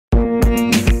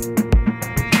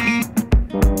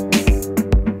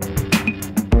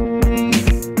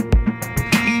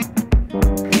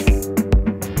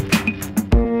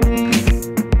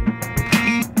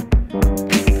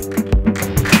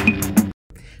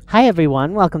Hi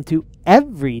everyone, welcome to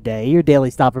Everyday, your daily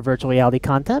stop for virtual reality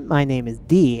content. My name is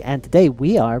D, and today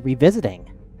we are revisiting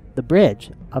the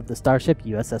bridge of the Starship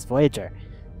USS Voyager.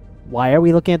 Why are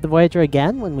we looking at the Voyager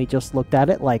again when we just looked at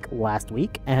it like last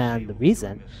week? And the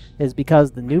reason is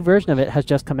because the new version of it has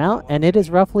just come out, and it is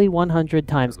roughly 100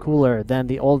 times cooler than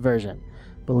the old version.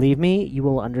 Believe me, you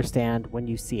will understand when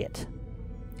you see it.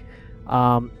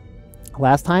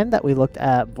 Last time that we looked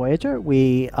at Voyager,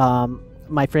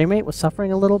 my frame rate was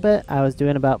suffering a little bit. I was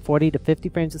doing about 40 to 50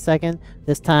 frames a second.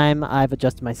 This time I've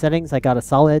adjusted my settings. I got a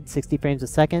solid 60 frames a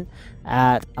second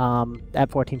at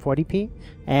 1440p.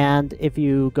 And if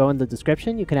you go in the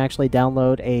description, you can actually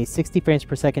download a 60 frames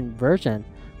per second version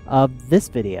of this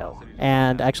video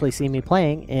and actually see me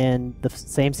playing in the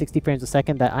same 60 frames a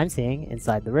second that I'm seeing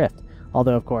inside the Rift.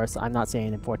 Although, of course, I'm not seeing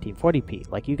it in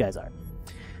 1440p like you guys are.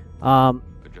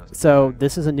 So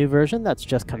this is a new version that's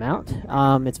just come out.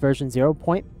 It's version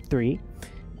 0.3,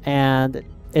 and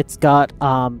it's got,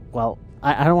 well,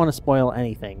 I don't want to spoil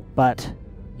anything, but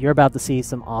you're about to see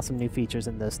some awesome new features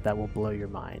in this that will blow your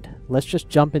mind. Let's just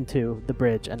jump into the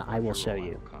bridge and I will show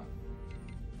you.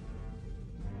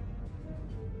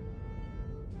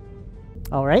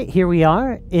 Alright, here we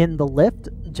are in the lift,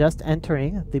 just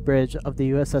entering the bridge of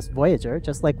the USS Voyager,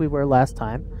 just like we were last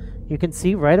time. You can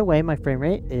see right away my frame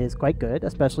rate is quite good,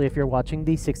 especially if you're watching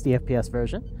the 60 FPS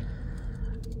version.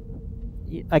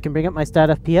 I can bring up my stat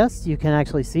FPS. You can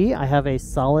actually see I have a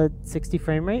solid 60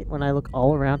 frame rate when I look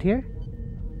all around here.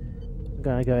 I'm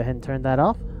going to go ahead and turn that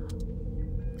off.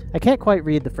 I can't quite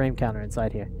read the frame counter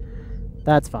inside here.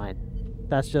 That's fine.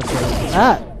 That's just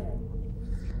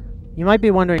You might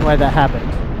be wondering why that happened.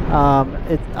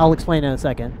 I'll explain in a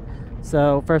second.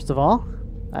 So first of all,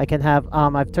 I can have,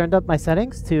 I've turned up my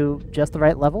settings to just the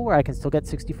right level where I can still get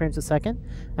 60 frames a second.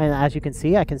 And as you can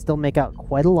see, I can still make out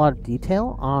quite a lot of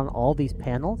detail on all these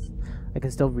panels. I can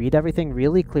still read everything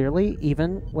really clearly,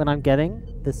 even when I'm getting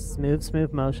this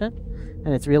smooth motion.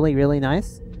 And it's really, really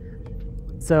nice.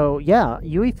 So yeah,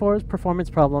 UE4's performance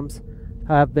problems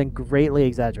have been greatly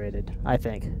exaggerated, I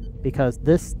think, because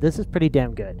this is pretty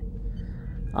damn good.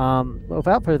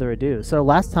 Without further ado, so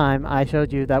last time I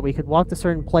showed you that we could walk to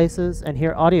certain places and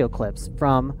hear audio clips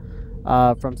from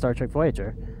Star Trek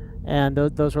Voyager, and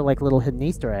those were like little hidden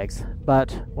Easter eggs.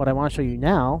 But what I want to show you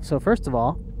now, so first of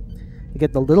all, to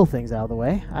get the little things out of the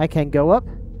way, I can go up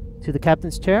to the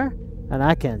captain's chair and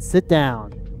I can sit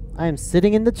down. I am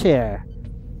sitting in the chair.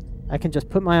 I can just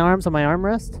put my arms on my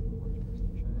armrest,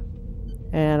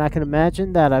 and I can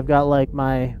imagine that I've got like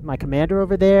my commander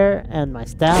over there and my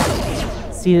staff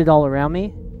seated all around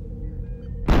me.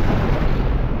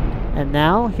 And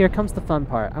now, here comes the fun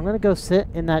part. I'm going to go sit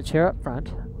in that chair up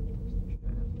front.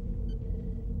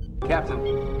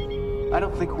 Captain, I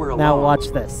don't think we're alone. Now watch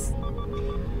this.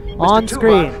 On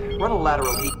screen. Run a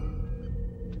lateral heat.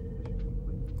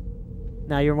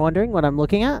 Now you're wondering what I'm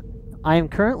looking at? I am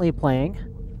currently playing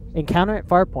Encounter at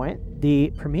Farpoint,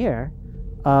 the premiere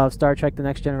of Star Trek The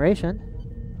Next Generation,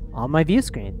 on my view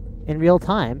screen in real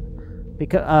time.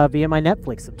 Via my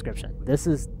Netflix subscription. This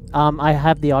is, I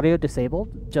have the audio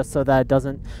disabled just so that it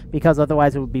doesn't, because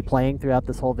otherwise it would be playing throughout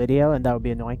this whole video and that would be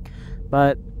annoying.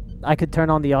 But I could turn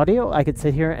on the audio, I could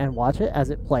sit here and watch it as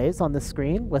it plays on the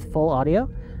screen with full audio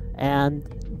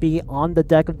and be on the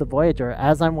deck of the Voyager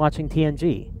as I'm watching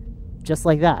TNG. Just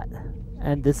like that.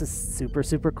 And this is super,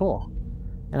 super cool.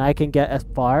 And I can get as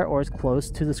far or as close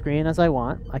to the screen as I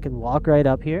want. I can walk right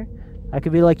up here. I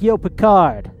could be like, yo,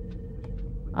 Picard!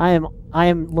 I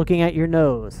am looking at your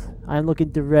nose. I am looking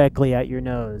directly at your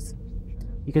nose.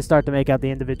 You can start to make out the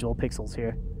individual pixels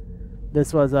here.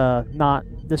 This was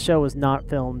this show was not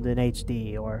filmed in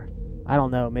HD, or I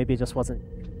don't know, maybe it just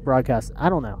wasn't broadcast. I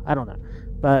don't know.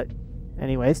 But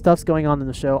anyway, stuff's going on in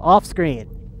the show off screen.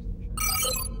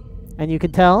 And you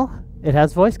can tell it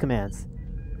has voice commands.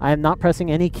 I am not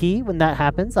pressing any key when that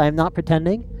happens. I am not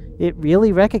pretending. It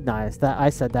really recognized that I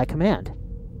said that command.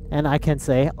 And I can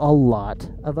say a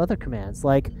lot of other commands,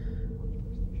 like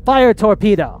fire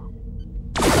torpedo,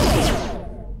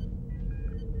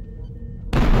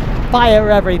 fire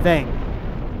everything,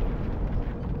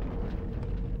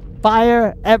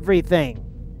 fire everything.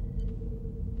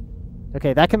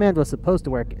 Okay, that command was supposed to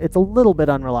work. It's a little bit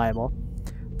unreliable.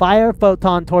 Fire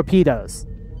photon torpedoes.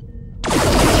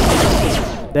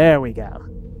 There we go.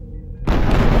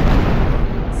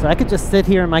 So I could just sit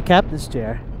here in my captain's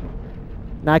chair.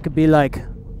 And I could be like,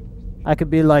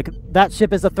 that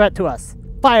ship is a threat to us.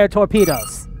 Fire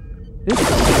torpedoes. Oops.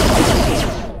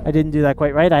 I didn't do that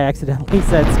quite right. I accidentally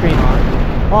said screen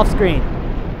on. Off screen.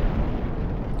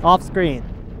 Off screen.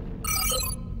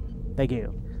 Thank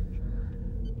you.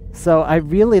 So I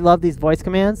really love these voice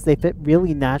commands. They fit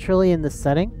really naturally in this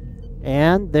setting.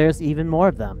 And there's even more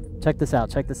of them. Check this out,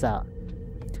 check this out.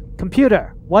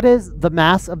 Computer, what is the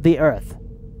mass of the Earth?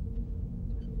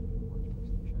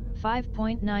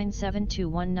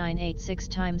 5.9721986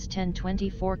 times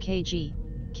 1024 kg,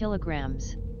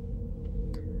 kilograms.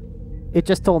 It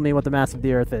just told me what the mass of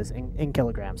the Earth is in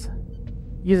kilograms.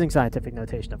 Using scientific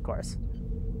notation, of course.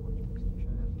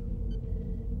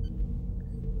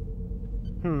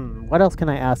 What else can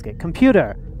I ask it?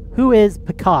 Computer, who is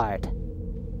Picard?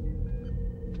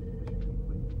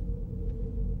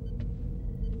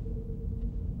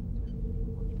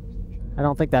 I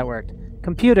don't think that worked.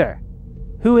 Computer,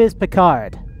 who is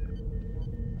Picard?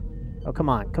 Oh, come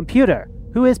on. Computer,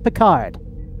 who is Picard?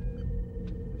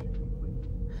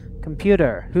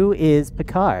 Computer, who is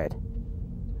Picard?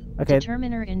 Okay.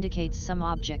 Determiner indicates some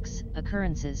objects,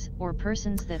 occurrences, or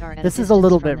persons that are at this a is a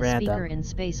little distance bit from the speaker random. in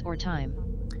space or time.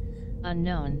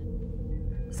 Unknown.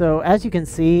 So as you can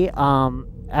see,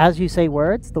 as you say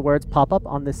words, the words pop up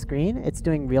on this screen. It's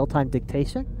doing real-time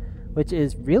dictation, which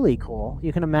is really cool.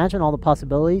 You can imagine all the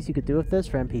possibilities you could do with this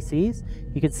for NPCs.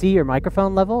 You can see your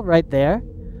microphone level right there,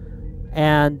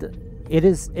 and it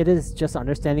is just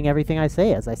understanding everything I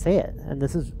say as I say it. And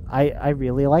this is I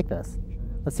really like this.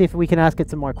 Let's see if we can ask it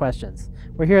some more questions.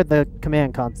 We're here at the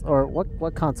command console, or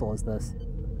what console is this?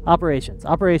 Operations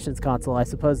console. I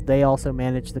suppose they also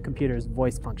manage the computer's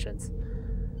voice functions.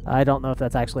 I don't know if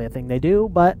that's actually a thing they do,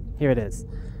 but here it is.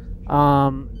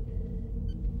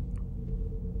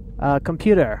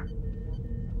 Computer,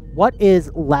 what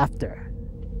is laughter?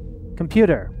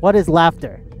 Computer, what is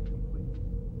laughter?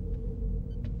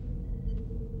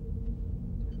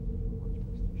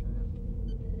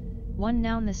 One,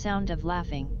 noun, the sound of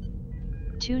laughing.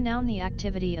 2, noun, the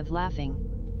activity of laughing,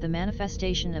 the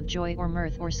manifestation of joy or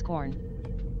mirth or scorn.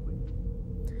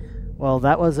 Well,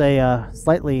 that was a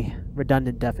slightly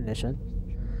redundant definition.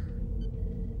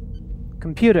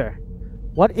 Computer,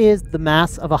 what is the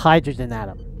mass of a hydrogen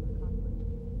atom?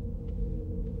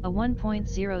 A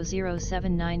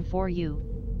 1.00794 U,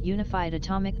 unified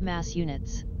atomic mass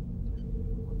units.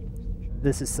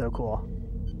 This is so cool.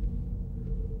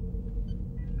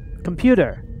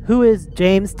 Computer, who is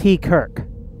James T. Kirk?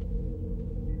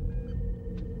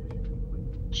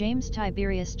 James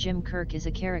Tiberius Jim Kirk is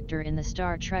a character in the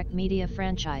Star Trek media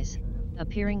franchise,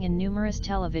 appearing in numerous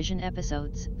television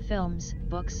episodes, films,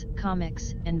 books,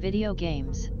 comics, and video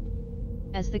games.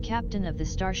 As the captain of the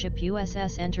starship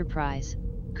USS Enterprise,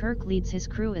 Kirk leads his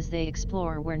crew as they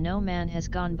explore where no man has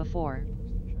gone before.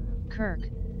 Kirk,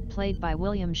 played by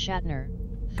William Shatner,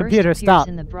 first appears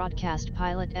in the broadcast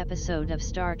pilot episode of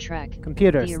Star Trek,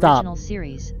 the original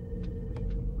series.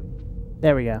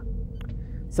 There we go.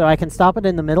 So I can stop it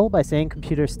in the middle by saying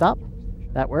computer stop.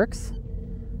 That works.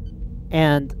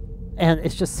 And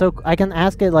it's just so I can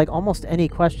ask it like almost any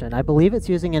question. I believe it's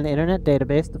using an internet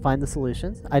database to find the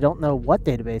solutions. I don't know what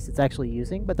database it's actually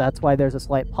using, but that's why there's a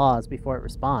slight pause before it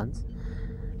responds.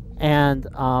 And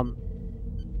on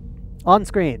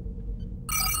screen,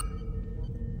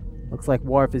 looks like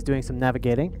Worf is doing some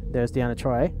navigating. There's Deanna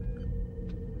Troi.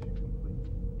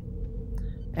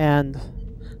 And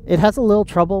it has a little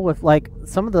trouble with, like,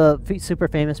 some of the super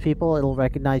famous people, it'll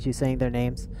recognize you saying their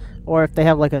names. Or if they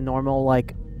have, like, a normal,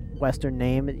 like, Western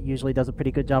name, it usually does a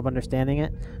pretty good job understanding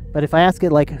it. But if I ask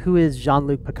it, like, who is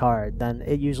Jean-Luc Picard, then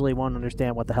it usually won't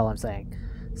understand what the hell I'm saying.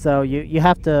 So you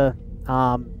have to,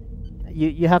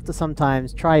 you have to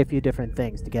sometimes try a few different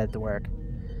things to get it to work.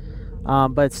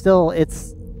 But still,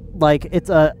 it's like it's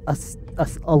a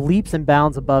leaps and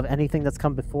bounds above anything that's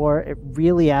come before. It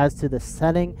really adds to the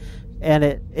setting, and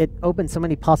it opens so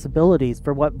many possibilities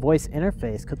for what voice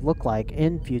interface could look like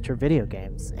in future video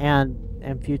games and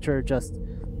future just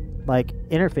like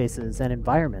interfaces and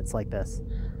environments like this.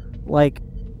 Like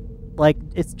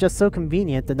it's just so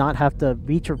convenient to not have to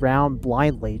reach around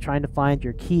blindly trying to find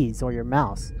your keys or your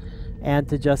mouse, and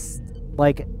to just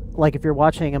like if you're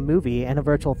watching a movie in a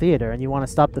virtual theater and you want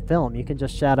to stop the film, you can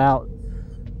just shout out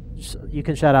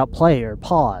play or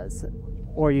pause,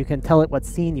 or you can tell it what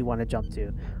scene you want to jump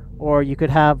to, or you could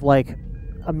have like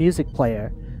a music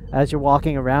player. As you're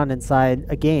walking around inside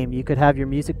a game, you could have your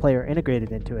music player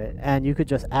integrated into it, and you could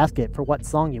just ask it for what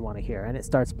song you want to hear, and it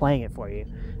starts playing it for you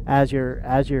as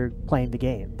you're playing the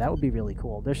game. That would be really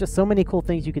cool. There's just so many cool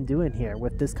things you can do in here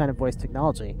with this kind of voice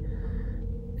technology,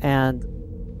 and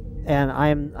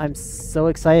I'm so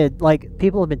excited. Like,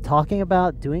 people have been talking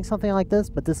about doing something like this,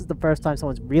 but this is the first time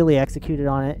someone's really executed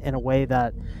on it in a way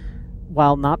that,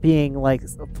 while not being like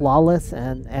flawless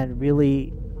and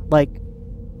really like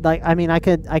like, I mean, I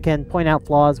can point out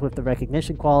flaws with the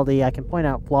recognition quality. I can point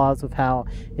out flaws with how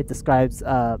it describes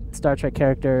Star Trek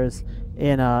characters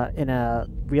in a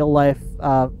real life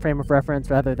frame of reference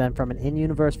rather than from an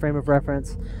in-universe frame of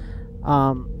reference.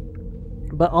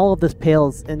 But all of this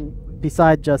pales in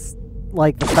beside just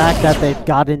like the fact that they've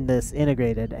gotten this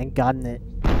integrated and gotten it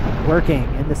working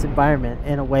in this environment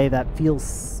in a way that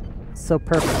feels so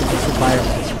perfect in this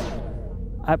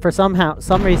environment. For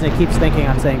some reason it keeps thinking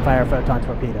I'm saying fire photon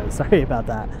torpedoes. Sorry about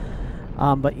that.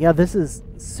 But yeah, this is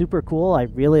super cool. I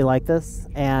really like this,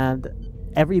 and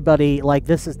everybody, like,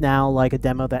 this is now like a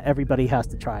demo that everybody has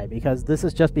to try, because this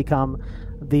has just become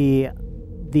the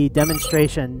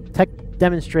tech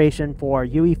demonstration for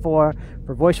UE4,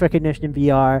 for voice recognition in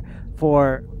VR,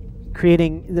 for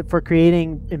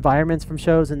creating environments from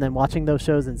shows and then watching those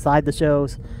shows inside the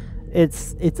shows.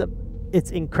 It's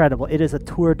incredible. It is a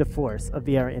tour de force of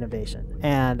VR innovation,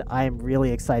 and I am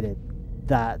really excited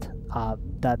that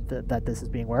that this is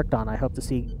being worked on. I hope to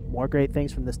see more great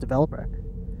things from this developer.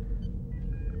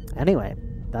 Anyway,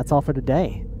 that's all for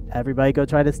today. Everybody go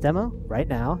try this demo right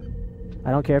now. I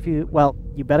don't care if you, well,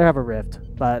 you better have a Rift,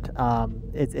 but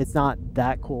it's not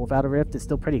that cool without a Rift. It's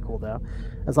still pretty cool though,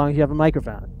 as long as you have a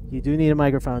microphone. You do need a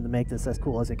microphone to make this as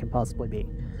cool as it can possibly be.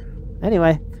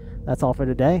 Anyway, that's all for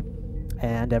today.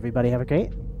 And everybody have a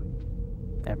great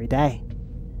every day.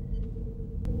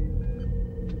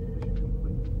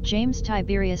 James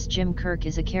Tiberius Jim Kirk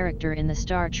is a character in the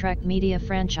Star Trek media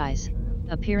franchise,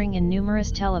 appearing in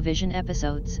numerous television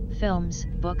episodes, films,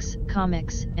 books,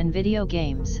 comics, and video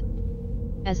games.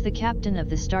 As the captain of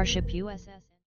the Starship USS